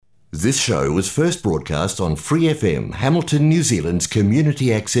This show was first broadcast on Free FM, Hamilton, New Zealand's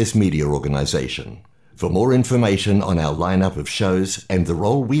community access media organisation. For more information on our lineup of shows and the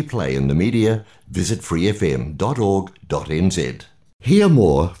role we play in the media, visit freefm.org.nz. Hear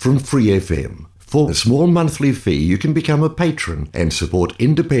more from Free FM. For a small monthly fee, you can become a patron and support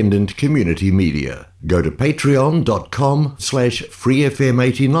independent community media. Go to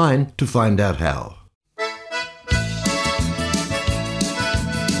patreon.com/freefm89 to find out how.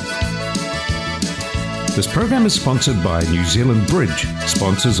 This program is sponsored by New Zealand Bridge,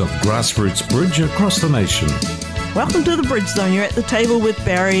 sponsors of grassroots bridge across the nation. Welcome to the Bridge Zone. You're at the table with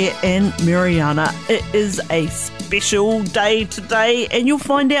Barry and Mariana. It is a special day today, and you'll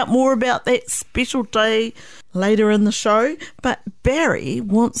find out more about that special day later in the show. But Barry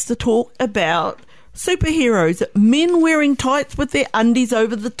wants to talk about superheroes, men wearing tights with their undies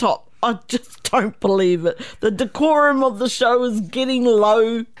over the top. I just don't believe it. The decorum of the show is getting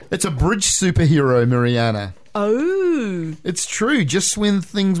low. It's a bridge superhero, Mariana. Oh. It's true. Just when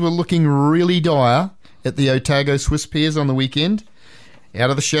things were looking really dire at the Otago Swiss Pairs on the weekend,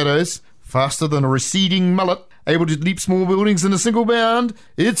 out of the shadows, faster than a receding mullet, able to leap small buildings in a single bound,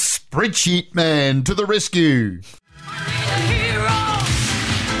 it's Spreadsheet Man to the rescue.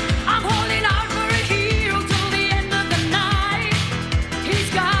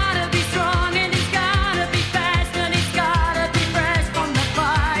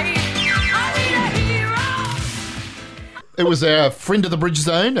 It was our friend of the Bridge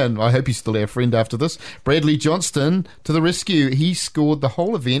Zone, and I hope he's still our friend after this, Bradley Johnston, to the rescue. He scored the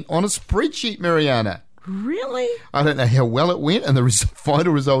whole event on a spreadsheet, Mariana. Really? I don't know how well it went, and the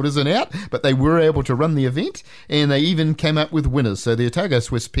final result isn't out, but they were able to run the event, and they even came up with winners. So the Otago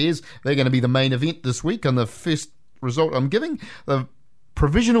Swiss Pairs, they're going to be the main event this week on the first result I'm giving. The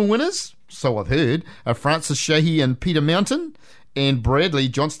provisional winners, so I've heard, are Francis Sheehy and Peter Mountain, and Bradley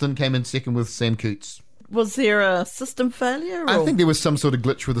Johnston came in second with Sam Coots. Was there a system failure? I think there was some sort of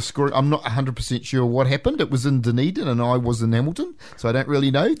glitch with the scoring. I'm not 100% sure what happened. It was in Dunedin and I was in Hamilton, so I don't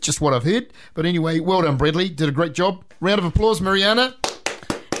really know. Just what I've heard. But anyway, well done, Bradley. Did a great job. Round of applause, Mariana.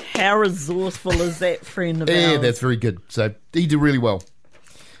 How resourceful is that friend of ours? Yeah, that's very good. So he did really well.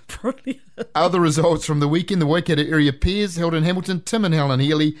 Brilliant. Other results from the weekend, the Waikato area pairs held in Hamilton, Tim and Helen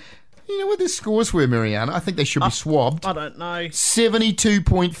Healy. You know what their scores were, Mariana? I think they should be swabbed. I don't know.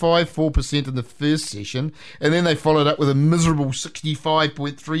 72.54% in the first session, and then they followed up with a miserable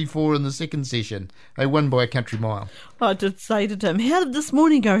 65.34 in the second session. They won by a country mile. I did say to Tim, how did this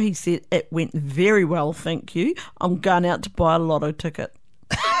morning go? He said, it went very well, thank you. I'm going out to buy a lotto ticket.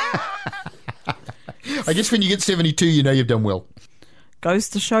 I guess when you get 72, you know you've done well. Goes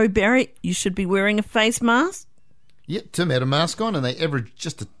to show, Barry, you should be wearing a face mask. Yeah, Tim had a mask on and they averaged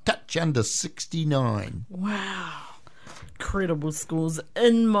just a touch under 69. Wow. Incredible scores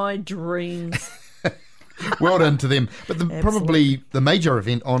in my dreams. Well done to them. But probably the major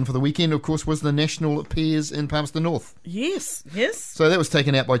event on for the weekend, of course, was the National Pairs in Palmerston North. Yes, yes. So that was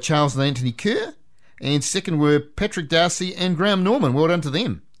taken out by Charles and Anthony Kerr. And second were Patrick Darcy and Graham Norman. Well done to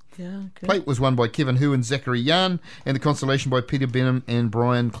them. Yeah, good. Plate was won by Kevin Hu and Zachary Yarn. And the consolation by Peter Benham and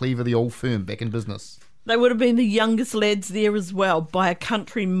Brian Cleaver, the old firm, back in business. They would have been the youngest lads there as well, by a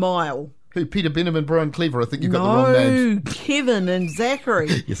country mile. Who, Peter Benham and Brian Cleaver? I think you've got the wrong names. No, Kevin and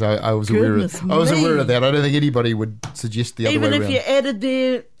Zachary. Yes, I was aware of it. I was aware of that. I don't think anybody would suggest the other way around. Even if you added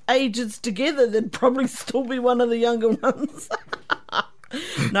their ages together, they'd probably still be one of the younger ones.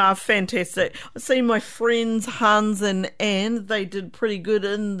 No, fantastic. I see my friends Hans and Anne, they did pretty good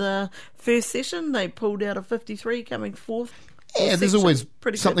in the first session. They pulled out a 53 coming fourth. Yeah, there's always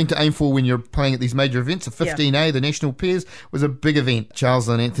something to aim for when you're playing at these major events. The 15A, the National Pairs, was a big event. Charles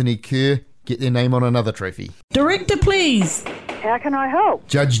and Anthony Kerr get their name on another trophy. Director, please. How can I help?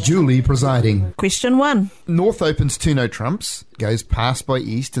 Judge Julie presiding. Question 1. North opens 2 no trumps, goes pass by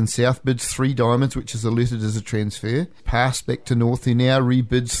East, and South bids 3 diamonds, which is alerted as a transfer. Pass back to North, who now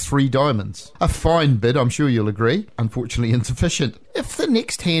rebids 3 diamonds. A fine bid, I'm sure you'll agree. Unfortunately insufficient. If the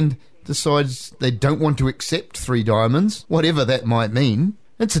next hand decides they don't want to accept 3 diamonds, whatever that might mean.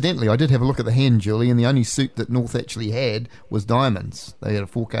 Incidentally, I did have a look at the hand, Julie, and the only suit that North actually had was diamonds. They had a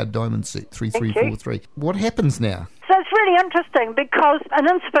 4-card diamond suit, 3-3-4-3. What happens now? So it's really interesting because an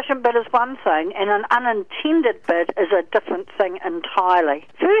insufficient bid is one thing and an unintended bid is a different thing entirely.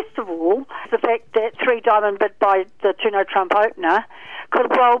 First of all, the fact that 3 diamond bid by the 2 no trump opener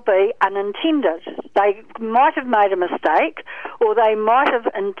could well be unintended. They might have made a mistake or they might have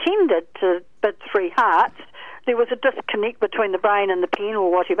intended to bid 3 hearts. There was a disconnect between the brain and the pen or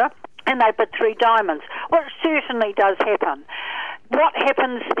whatever, and they bid 3 diamonds, which certainly does happen. what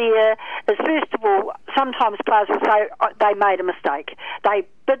happens there is, first of all, sometimes players will say they made a mistake. They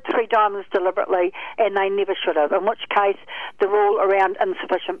bid 3 diamonds deliberately and they never should have, in which case the rule around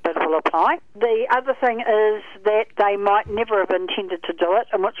insufficient bid will apply. The other thing is that they might never have intended to do it,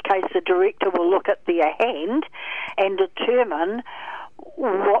 in which case the director will look at their hand and determine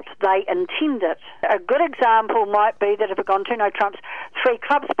what they intended. A good example might be that if it gone 2 no trumps, 3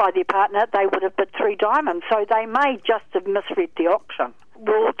 clubs by their partner, they would have bid 3 diamonds, so they may just have misread the auction.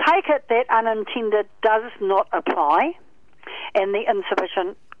 We'll take it that unintended does not apply and the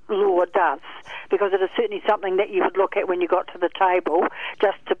insufficient law does, because it is certainly something that you would look at when you got to the table,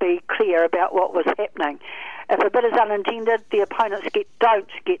 just to be clear about what was happening. If a bid is unintended, the opponents don't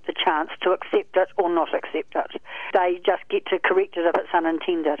get the chance to accept it or not accept it. They just get to correct it if it's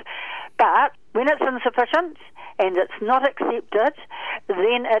unintended. But when it's insufficient and it's not accepted,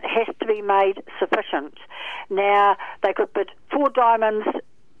 then it has to be made sufficient. Now, they could bid 4 diamonds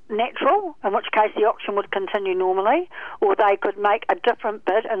natural, in which case the auction would continue normally, or they could make a different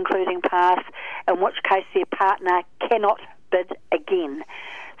bid, including pass, in which case their partner cannot bid again.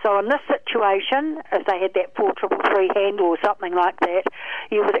 So in this situation, if they had that 4-3-3 hand or something like that,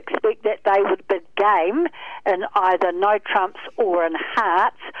 you would expect that they would bid game in either no trumps or in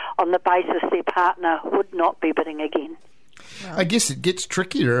hearts, on the basis their partner would not be bidding again. I guess it gets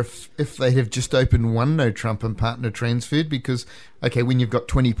trickier if they have just opened 1 no trump and partner transferred, because, okay, when you've got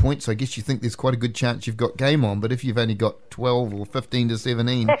 20 points, I guess you think there's quite a good chance you've got game on, but if you've only got 12 or 15 to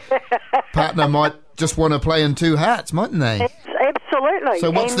 17, partner might just want to play in 2 hearts, mightn't they? Absolutely.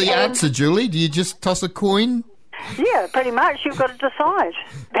 So what's the answer, Julie? Do you just toss a coin? Yeah, pretty much. You've got to decide.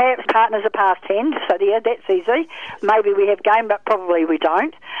 Perhaps partner's a past hand, so yeah, that's easy. Maybe we have game, but probably we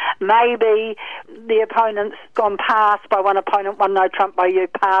don't. Maybe the opponent's gone past by one opponent, 1 no trump by you,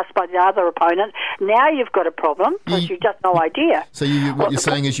 passed by the other opponent. Now you've got a problem, because you've just no idea. So what you're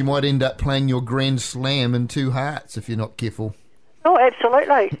saying is you might end up playing your Grand Slam in 2 hearts if you're not careful. Oh,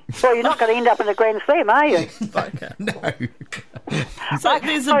 absolutely. Well, you're not going to end up in a Grand Slam, are you? No. So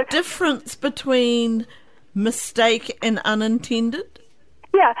there's a difference between mistake and unintended?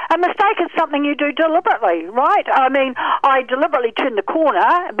 Yeah, a mistake is something you do deliberately, right? I mean, I deliberately turned the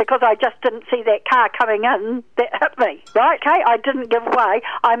corner because I just didn't see that car coming in that hit me, right? Okay, I didn't give way.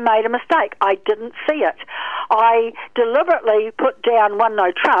 I made a mistake. I didn't see it. I deliberately put down 1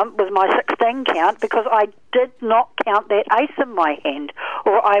 no trump with my 16 count because I did not count that ace in my hand,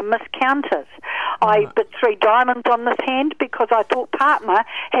 or I miscounted. I bid 3 diamonds on this hand because I thought partner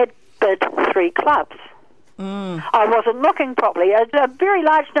had bid 3 clubs. I wasn't looking properly. A very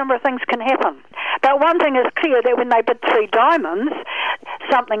large number of things can happen. But one thing is clear, that when they bid 3 diamonds,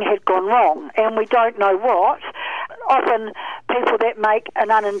 something had gone wrong, and we don't know what. Often people that make an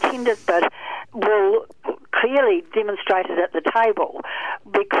unintended bid will clearly demonstrate it at the table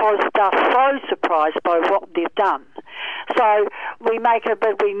because they're so surprised by what they've done. So we make a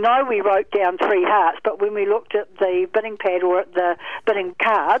bid, we know we wrote down 3 hearts, but when we looked at the bidding pad or at the bidding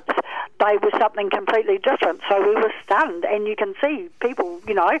cards, they were something completely different. So we were stunned, and you can see people,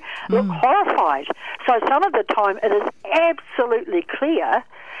 look horrified. So some of the time it is absolutely clear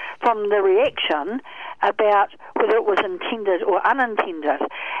from the reaction about whether it was intended or unintended.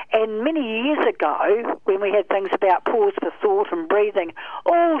 And many years ago, when we had things about pause for thought and breathing,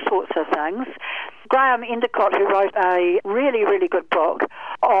 all sorts of things, Graham Endicott, who wrote a really, really good book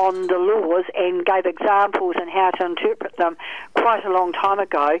on the laws and gave examples and how to interpret them quite a long time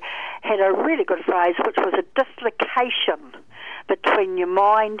ago, had a really good phrase, which was a dislocation between your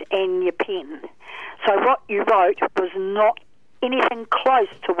mind and your pen. So what you wrote was not anything close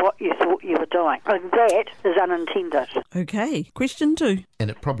to what you thought you were doing. And that is unintended. Okay, question 2.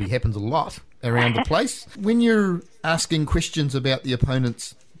 And it probably happens a lot around the place. When you're asking questions about the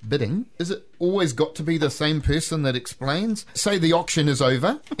opponent's bidding, is it always got to be the same person that explains? Say the auction is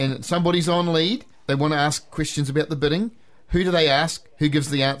over and somebody's on lead. They want to ask questions about the bidding. Who do they ask? Who gives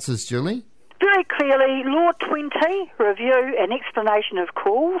the answers, Julie? Very clearly, Law 20, review and explanation of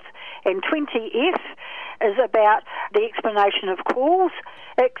calls, and 20F is about the explanation of calls,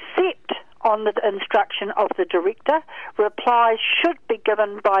 except on the instruction of the director. Replies should be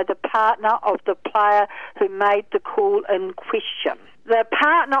given by the partner of the player who made the call in question. The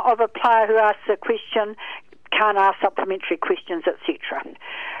partner of a player who asks a question can't ask supplementary questions, etc.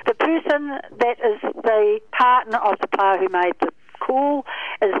 The person that is the partner of the player who made the call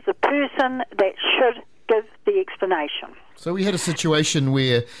is the person that should give the explanation. So we had a situation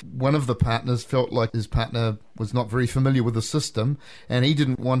where one of the partners felt like his partner was not very familiar with the system, and he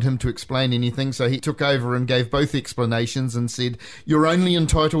didn't want him to explain anything, so he took over and gave both explanations and said, you're only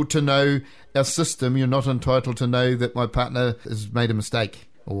entitled to know our system, you're not entitled to know that my partner has made a mistake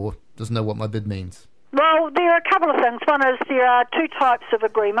or doesn't know what my bid means. Well, there are a couple of things. One is there are two types of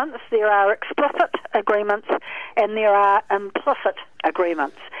agreements. There are explicit agreements and there are implicit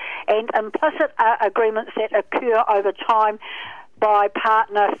agreements. And implicit are agreements that occur over time by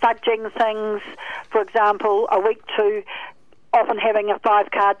partner fudging things, for example, a week to often having a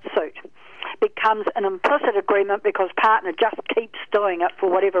 5-card suit. Becomes an implicit agreement because partner just keeps doing it for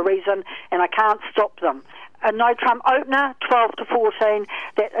whatever reason and I can't stop them. A no-trump opener, 12 to 14,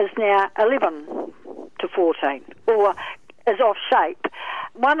 that is now 11 to 14, or is off shape.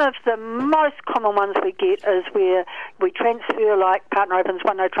 One of the most common ones we get is where we transfer, like partner opens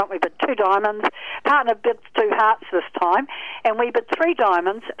 1 no-trump, we bid 2 diamonds, partner bids 2 hearts this time, and we bid 3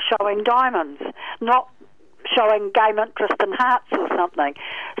 diamonds showing diamonds, not showing game interest in hearts or something.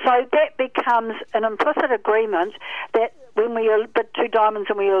 So that becomes an implicit agreement that when we bid 2 diamonds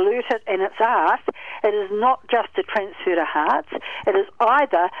and we alert it and it's asked, it is not just a transfer to hearts, it is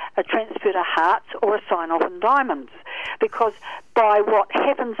either a transfer to hearts or a sign-off in diamonds. Because by what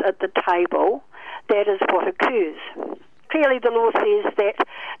happens at the table, that is what occurs. Clearly the law says that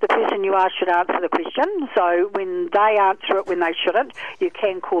the person you ask should answer the question, so when they answer it when they shouldn't, you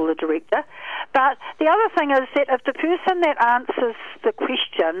can call the director. But the other thing is that if the person that answers the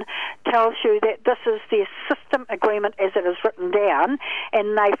question tells you that this is their system agreement as it is written down,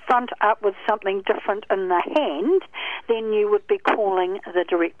 and they front up with something different in the hand, then you would be calling the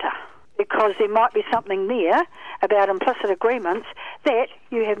director. Because there might be something there about implicit agreements that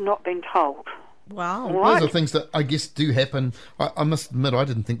you have not been told. Wow. Those are things that I guess do happen. I must admit I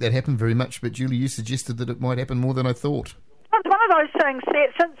didn't think that happened very much, but Julie, you suggested that it might happen more than I thought. It's one of those things that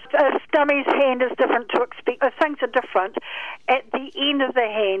since a dummy's hand is different to expect, if things are different, at the end of the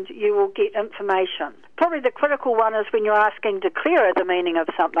hand you will get information. Probably the critical one is when you're asking declarer the meaning of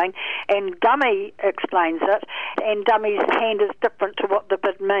something and dummy explains it and dummy's hand is different to what the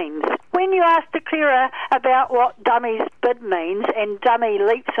bid means. When you ask declarer about what dummy's bid means and dummy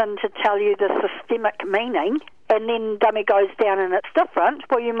leaps in to tell you the systemic meaning, and then dummy goes down and it's different,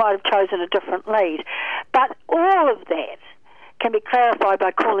 well, you might have chosen a different lead. But all of that can be clarified by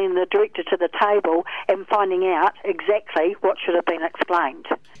calling the director to the table and finding out exactly what should have been explained.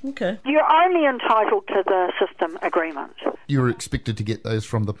 Okay. You're only entitled to the system agreement. You're expected to get those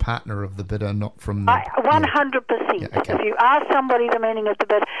from the partner of the bidder, not from the... 100%. Yeah, okay. If you ask somebody the meaning of the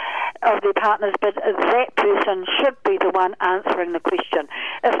bid, of their partner's bid, that person should be the one answering the question.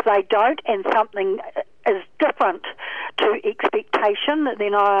 If they don't and something is different to expectation,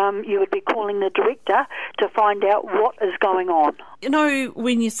 then you would be calling the director to find out what is going on. You know,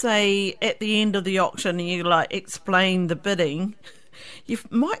 when you say at the end of the auction you explain the bidding, you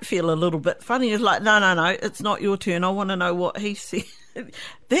might feel a little bit funny. It's like, no, it's not your turn. I want to know what he said.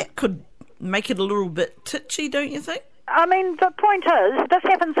 That could make it a little bit titchy, don't you think? I mean, the point is, this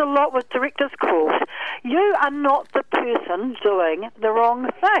happens a lot with directors' calls. You are not the person doing the wrong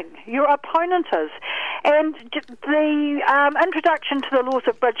thing. Your opponent is. And the introduction to the laws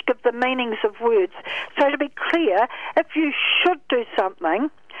of bridge give the meanings of words. So to be clear, if you should do something,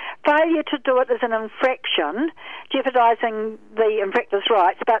 failure to do it is an infraction, jeopardising the infractor's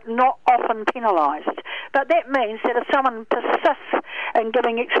rights, but not often penalised. But that means that if someone persists in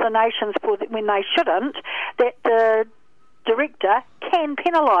giving explanations for when they shouldn't, that the director can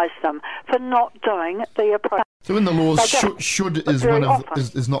penalise them for not doing the appropriate. So in the laws, should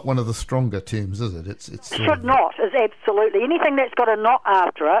is not one of the stronger terms, is it? It's should not is absolutely anything that's got a not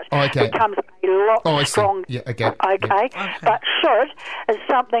after it becomes a lot stronger. Yeah, okay. But should is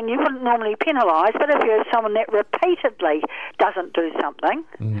something you wouldn't normally penalise, but if you have someone that repeatedly doesn't do something,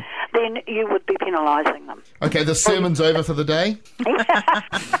 then you would be penalising them. Okay, the sermon's over for the day.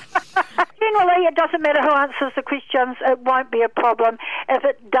 Generally, it doesn't matter who answers the questions, it won't be a problem. If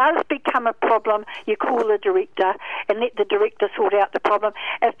it does become a problem, you call the director and let the director sort out the problem.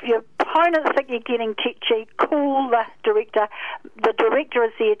 If your opponents think you're getting tetchy, call the director. The director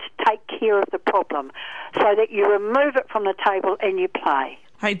is there to take care of the problem so that you remove it from the table and you play.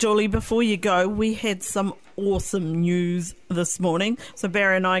 Hey, Julie, before you go, we had some awesome news this morning. So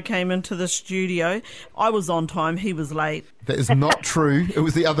Barry and I came into the studio. I was on time, he was late. That is not true. It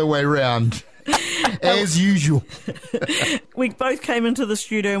was the other way round. As usual. We both came into the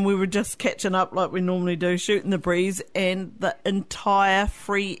studio and we were just catching up like we normally do, shooting the breeze, and the entire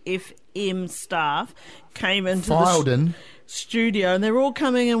Free FM staff came into the studio, and they're all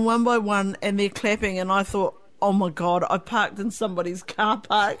coming in one by one and they're clapping, and I thought, oh my God, I parked in somebody's car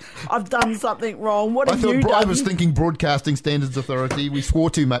park. I've done something wrong. What I have you thought done? I was thinking Broadcasting Standards Authority. We swore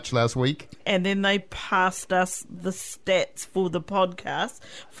too much last week. And then they passed us the stats for the podcast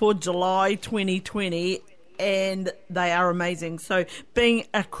for July 2020, and they are amazing. So being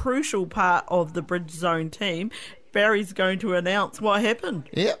a crucial part of the Bridge Zone team, Barry's going to announce what happened.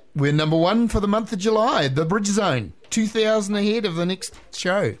 Yeah, we're number one for the month of July, the Bridge Zone. 2,000 ahead of the next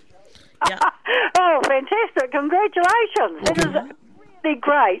show. Yeah. Oh, fantastic. Congratulations. That is really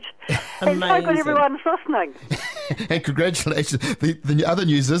great. And so good everyone's listening. And congratulations. The other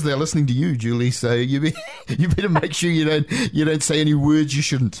news is they're listening to you, Julie, so you better make sure you don't say any words you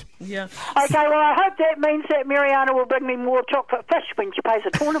shouldn't. Yeah. Okay, well, I hope that means that Mariana will bring me more chocolate fish when she plays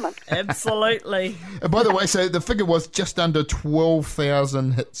a tournament. Absolutely. By the way, so the figure was just under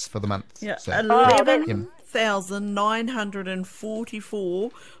 12,000 hits for the month. Yeah. So,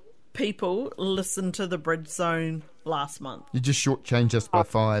 11,944 people listened to the Bridge Zone last month. you just shortchanged us by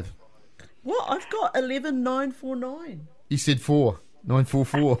 5. What? I've got 11,949. You said 4.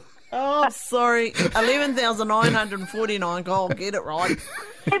 944. Oh, sorry. 11,949. Go on, get it right.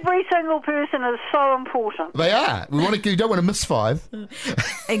 Every single person is so important. They are. You don't want to miss 5.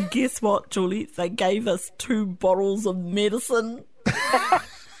 And guess what, Julie? They gave us 2 bottles of medicine.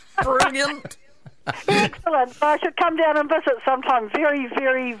 Brilliant. Excellent. I should come down and visit sometime very,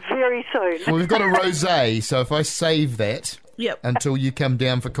 very, very soon. Well, we've got a rosé, so if I save that Yep. until you come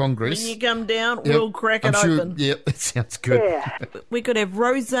down for Congress. When you come down, Yep, we'll crack it I'm sure, open. Yep, that sounds good. Yeah. We could have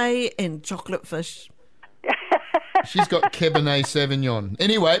rosé and chocolate fish. She's got Cabernet Sauvignon.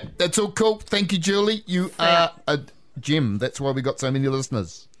 Anyway, that's all cool. Thank you, Julie. You are a gem. That's why we got so many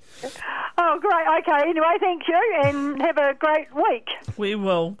listeners. Oh, great. Okay. Anyway, thank you, and have a great week. We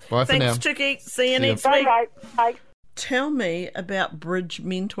will. Bye for Thanks, now. Chicky. See you See ya. next week. Bye. Bye. Tell me about bridge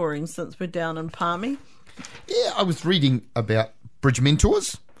mentoring since we're down in Palmy. Yeah, I was reading about bridge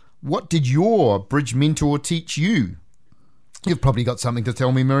mentors. What did your bridge mentor teach you? You've probably got something to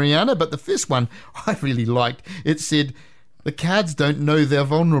tell me, Mariana, but the first one I really liked. It said, the cards don't know they're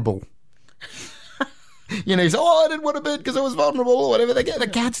vulnerable. You know, he said, I didn't want to bid because I was vulnerable or whatever. The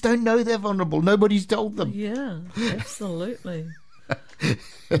cards don't know they're vulnerable. Nobody's told them. Yeah, absolutely.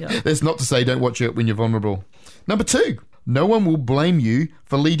 That's not to say don't watch it when you're vulnerable. Number 2, no one will blame you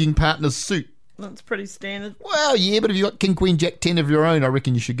for leading partner's suit. That's pretty standard. Well, yeah, but if you've got King, Queen, Jack, 10 of your own, I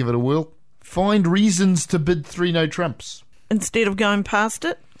reckon you should give it a whirl. Find reasons to bid 3 no trumps. Instead of going past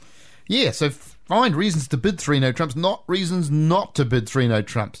it? Yeah, so find reasons to bid 3 no trumps, not reasons not to bid 3 no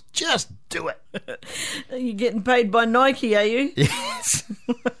trumps. Just do it. You're getting paid by Nike, are you? Yes.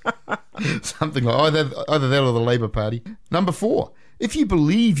 Something like either that or the Labour Party. Number 4, if you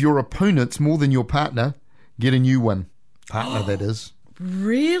believe your opponents more than your partner, get a new one. Partner, that is.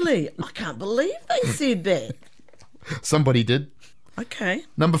 Really? I can't believe they said that. Somebody did. Okay.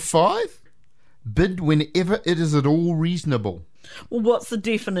 Number 5, bid whenever it is at all reasonable. Well, what's the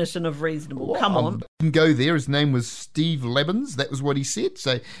definition of reasonable? Come on. Didn't go there. His name was Steve Lebbins. That was what he said.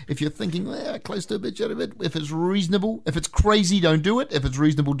 So if you're thinking, well, close to a bit, shut a bit, if it's reasonable, if it's crazy, don't do it. If it's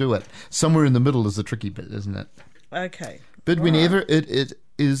reasonable, do it. Somewhere in the middle is the tricky bit, isn't it? Okay. Bid whenever it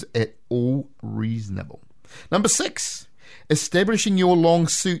is at all reasonable. Number 6, establishing your long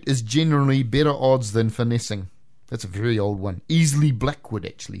suit is generally better odds than finessing. That's a very old one. Easley Blackwood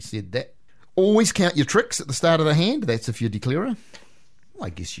actually said that. Always count your tricks at the start of the hand. That's if you're declarer. Well, I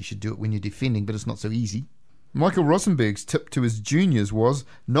guess you should do it when you're defending, but it's not so easy. Michael Rosenberg's tip to his juniors was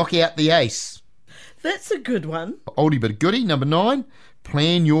knock out the ace. That's a good one. Oldie but goodie. Number 9,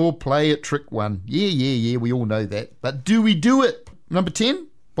 plan your play at trick 1. Yeah, we all know that. But do we do it? Number 10,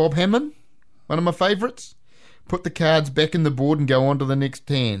 Bob Hammond, one of my favourites. Put the cards back in the board and go on to the next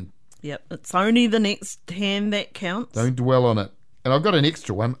hand. Yep, it's only the next hand that counts. Don't dwell on it. And I've got an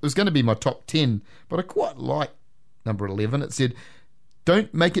extra one. It was going to be my top 10, but I quite like number 11. It said,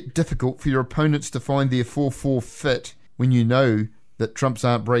 don't make it difficult for your opponents to find their 4-4 fit when you know that trumps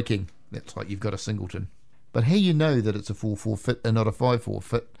aren't breaking. That's like you've got a singleton. But how you know that it's a 4-4 fit and not a 5-4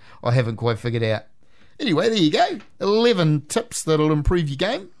 fit, I haven't quite figured out. Anyway, there you go. 11 tips that'll improve your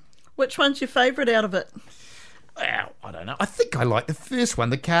game. Which one's your favourite out of it? Well, I don't know. I think I like the first one.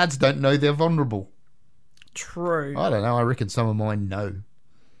 The cards don't know they're vulnerable. True. I don't know. I reckon some of mine know.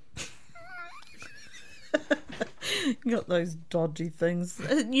 You got those dodgy things.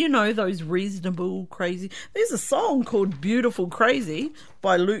 You know, those reasonable, crazy. There's a song called Beautiful Crazy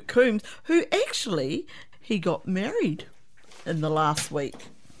by Luke Combs, who actually, he got married in the last week.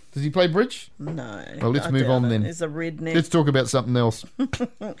 Does he play bridge? No. Well, let's I move doubt on it. then. There's a redneck. Let's talk about something else.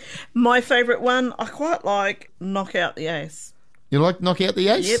 My favourite one, I quite like Knock Out the Ace. You like knock out the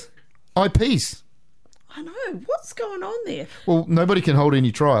ace? Yep. Eyepiece. I know. What's going on there? Well, nobody can hold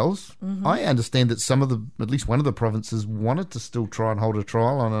any trials. I understand that at least one of the provinces wanted to still try and hold a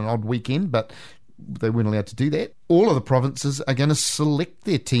trial on an odd weekend, but they weren't allowed to do that. All of the provinces are going to select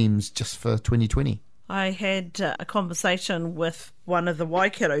their teams just for 2020. I had a conversation with one of the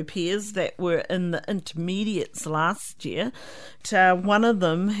Waikato peers that were in the intermediates last year. One of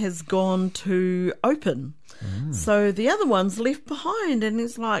them has gone to Open. So the other one's left behind, and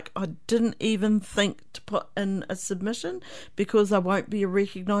he's like, I didn't even think to put in a submission because I won't be a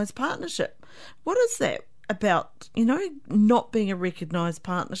recognised partnership. What is that about, not being a recognised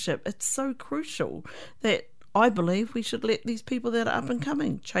partnership? It's so crucial that I believe we should let these people that are up and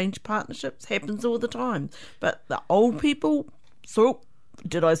coming change partnerships. Happens all the time. But the old people,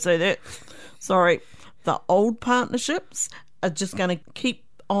 did I say that? Sorry. The old partnerships are just going to keep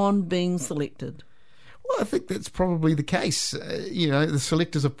on being selected. Well, I think that's probably the case. The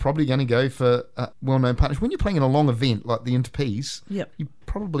selectors are probably going to go for well-known partners. When you're playing in a long event like the Inter-Ps, you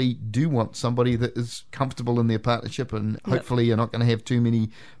probably do want somebody that is comfortable in their partnership and hopefully you're not going to have too many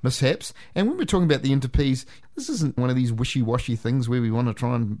mishaps. And when we're talking about the Inter-Ps, this isn't one of these wishy-washy things where we want to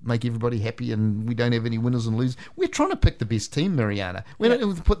try and make everybody happy and we don't have any winners and losers. We're trying to pick the best team, Mariana. We're not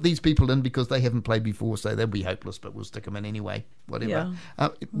going to put these people in because they haven't played before, so they'll be hopeless, but we'll stick them in anyway, whatever.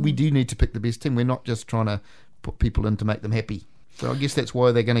 We do need to pick the best team. We're not just trying to put people in to make them happy. So I guess that's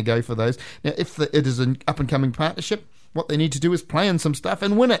why they're going to go for those. Now, if it is an up-and-coming partnership, what they need to do is play in some stuff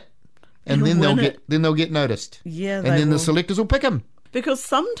and win it. And then they'll get noticed. Yeah, and then the selectors will pick them. Because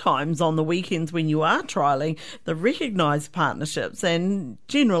sometimes on the weekends when you are trialling the recognised partnerships and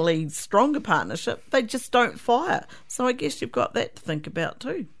generally stronger partnership, they just don't fire. So I guess you've got that to think about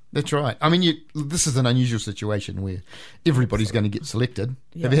too. That's right. I mean, this is an unusual situation where everybody's going to get selected.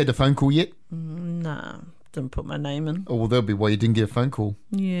 Yeah. Have you had a phone call yet? No, didn't put my name in. Oh, well, that'll be why you didn't get a phone call.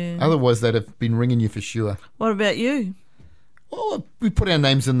 Yeah. Otherwise, they'd have been ringing you for sure. What about you? Well, we put our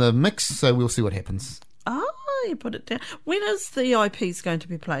names in the mix, so we'll see what happens. You put it down. When is the IPs going to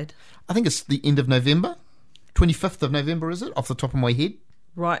be played? I think it's the end of November. 25th of November, is it? Off the top of my head.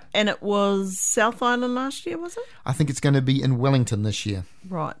 Right. And it was South Island last year, was it? I think it's going to be in Wellington this year.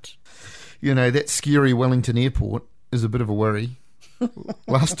 Right. That scary Wellington airport is a bit of a worry.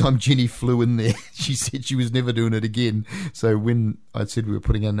 Last time Jenny flew in there, she said she was never doing it again. So when I said we were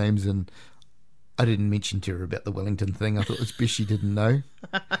putting our names in, I didn't mention to her about the Wellington thing. I thought it was best she didn't know.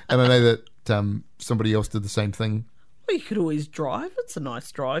 And I know that somebody else did the same thing. Well, you could always drive. It's a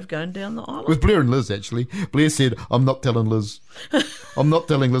nice drive going down the island. With Blair and Liz, actually. Blair said, I'm not telling Liz. I'm not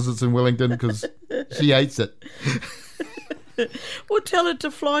telling Liz it's in Wellington because she hates it. Well, tell her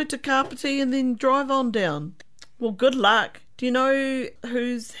to fly to Kapiti and then drive on down. Well, good luck. Do you know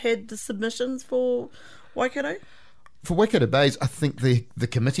who's had the submissions for Waikato? For Waikato Bays, I think the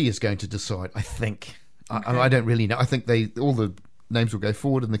committee is going to decide, I think. Okay. I don't really know. I think all the names will go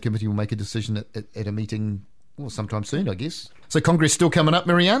forward and the committee will make a decision at a meeting sometime soon, I guess. So Congress still coming up,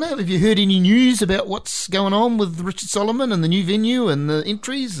 Mariana. Have you heard any news about what's going on with Richard Solomon and the new venue and the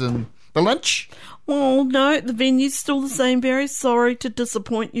entries and the lunch? Well, no, the venue's still the same. Very sorry to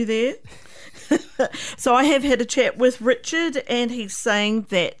disappoint you there. So I have had a chat with Richard and he's saying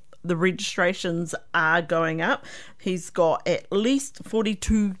that the registrations are going up. He's got at least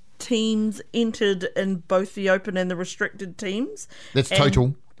 42 teams entered in both the open and the restricted teams. That's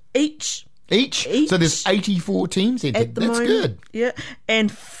total. Each. So there's 84 teams entered. At the That's moment, good. Yeah. And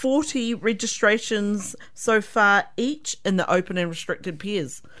 40 registrations so far each in the open and restricted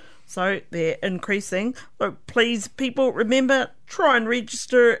pairs. So they're increasing. So please, people, remember, try and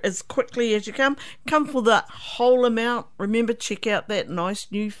register as quickly as you can. Come for the whole amount. Remember, check out that nice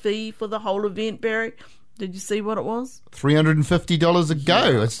new fee for the whole event, Barry. Did you see what it was? $350 a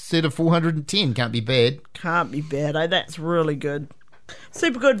go instead of $410. Can't be bad. Can't be bad, eh? That's really good.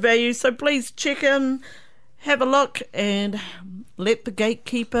 Super good value. So please check in, have a look, and let the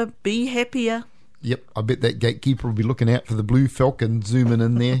gatekeeper be happier. Yep, I bet that gatekeeper will be looking out for the Blue Falcon zooming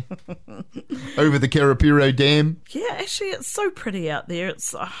in there over the Karapiro Dam. Yeah, actually, it's so pretty out there.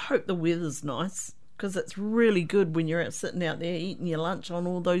 I hope the weather's nice because it's really good when you're out sitting out there eating your lunch on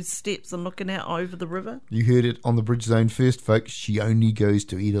all those steps and looking out over the river. You heard it on the Bridge Zone first, folks. She only goes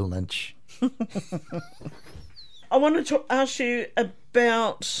to eat her lunch. I wanted to ask you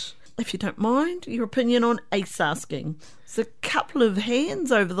about, if you don't mind, your opinion on ace asking. It's a couple of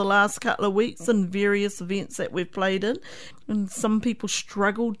hands over the last couple of weeks in various events that we've played in, and some people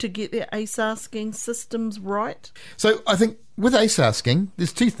struggled to get their ace asking systems right. So I think with ace asking,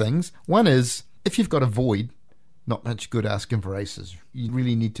 there's two things. One is, if you've got a void, not much good asking for aces. You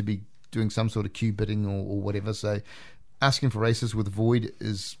really need to be doing some sort of cue bidding or whatever. So asking for aces with void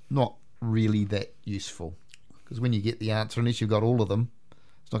is not really that useful, because when you get the answer, unless you've got all of them,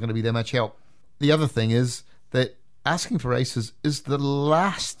 it's not going to be that much help. The other thing is that asking for aces is the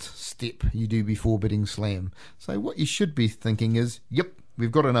last step you do before bidding slam. So what you should be thinking is, yep,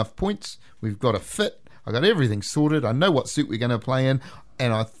 we've got enough points, we've got a fit, I got everything sorted, I know what suit we're going to play in,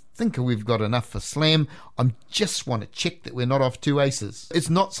 and I think we've got enough for slam. I just want to check that we're not off 2 aces. It's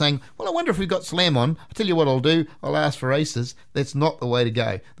not saying, well, I wonder if we've got slam on. I'll tell you what I'll do, I'll ask for aces. That's not the way to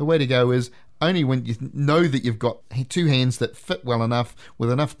go. The way to go is only when you know that you've got 2 hands that fit well enough, with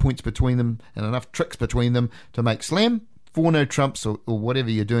enough points between them and enough tricks between them to make slam. 4 no trumps or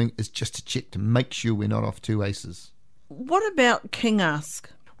whatever you're doing is just to check to make sure we're not off 2 aces. What about king ask?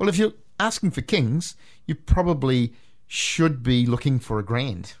 Well, if you're asking for kings, you probably should be looking for a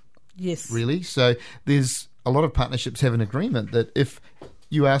grand. Yes. Really. So there's a lot of partnerships have an agreement that if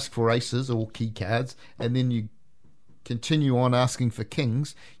you ask for aces or key cards and then you continue on asking for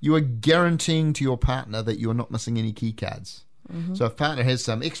kings, you are guaranteeing to your partner that you're not missing any key cards. Mm-hmm. So if partner has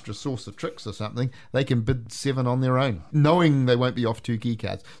some extra source of tricks or something, they can bid 7 on their own, knowing they won't be off 2 key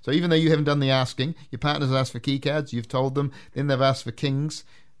cards. So even though you haven't done the asking, your partner's asked for key cards, you've told them, then they've asked for kings,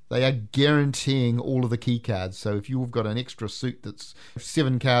 they are guaranteeing all of the key cards. So if you've got an extra suit that's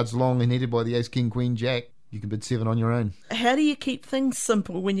 7 cards long and headed by the ace, king, queen, jack, you can bid 7 on your own. How do you keep things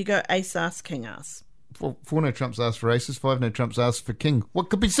simple when you go ace, ace, king, ace? 4 no trumps ask for aces, 5 no trumps ask for king. What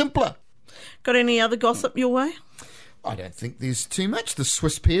could be simpler? Got any other gossip your way? I don't think there's too much. The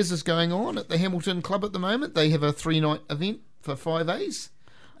Swiss Pairs is going on at the Hamilton Club at the moment. They have a 3-night event for 5As.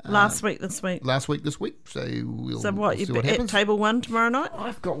 Last week, this week. This week. So we'll what, see you what happens. at table 1 tomorrow night?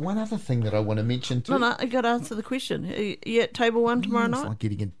 I've got one other thing that I want to mention too. No, I got to answer the question. Are you at table 1 tomorrow It's night? like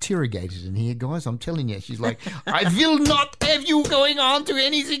getting interrogated in here, guys. I'm telling you. She's like, I will not have you going on to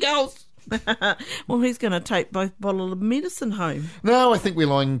anything else. Well, who's going to take both bottles of medicine home? No, I think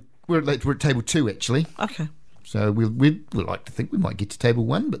we're at table 2 actually. Okay. So we'd like to think we might get to table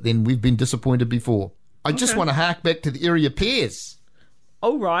 1, but then we've been disappointed before. I just want to hark back to the area pairs.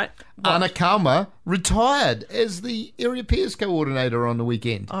 All right. Anna Kalma retired as the area pairs coordinator on the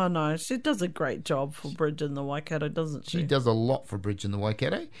weekend. Oh, no. She does a great job for Bridge in the Waikato, doesn't she? She does a lot for Bridge in the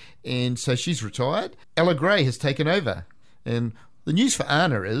Waikato. And so she's retired. Ella Gray has taken over. And the news for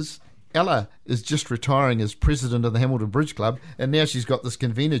Anna is Ella is just retiring as president of the Hamilton Bridge Club, and now she's got this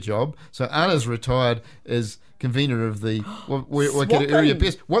convener job. So Anna's retired as convener of the Waikato area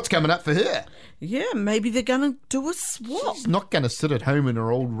pairs. What's coming up for her? Yeah, maybe they're going to do a swap. She's not going to sit at home in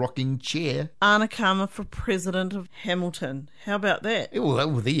her old rocking chair. Anna Kalma for president of Hamilton. How about that? Well,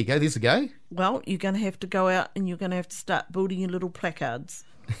 there you go. There's a go. Well, you're going to have to go out and you're going to have to start building your little placards.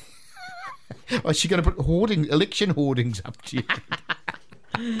 Oh, she's going to put election hoardings up to you.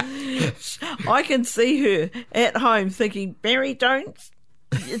 I can see her at home thinking, Barry, don't.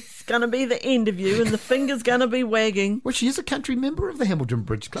 It's going to be the end of you and the finger's going to be wagging. Well, she is a country member of the Hamilton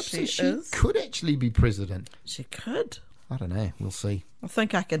Bridge Club, so she could actually be president. She could. I don't know. We'll see. I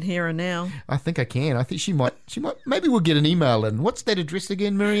think I can hear her now. I think I can. I think she might. Maybe we'll get an email in. What's that address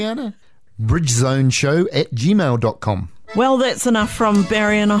again, Mariana? bridgezoneshow@gmail.com. Well, that's enough from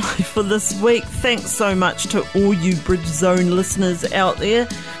Barry and I for this week. Thanks so much to all you Bridge Zone listeners out there.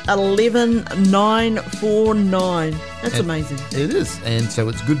 11949. That's amazing. It is. And so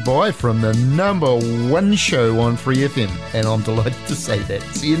it's goodbye from the #1 show on Free FM. And I'm delighted to say that.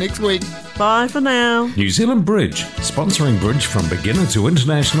 See you next week. Bye for now. New Zealand Bridge, sponsoring bridge from beginner to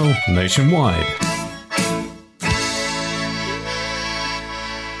international nationwide.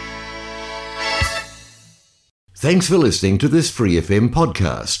 Thanks for listening to this Free FM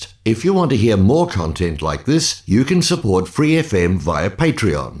podcast. If you want to hear more content like this, you can support Free FM via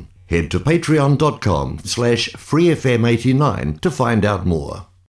Patreon. Head to patreon.com/freefm89 to find out more.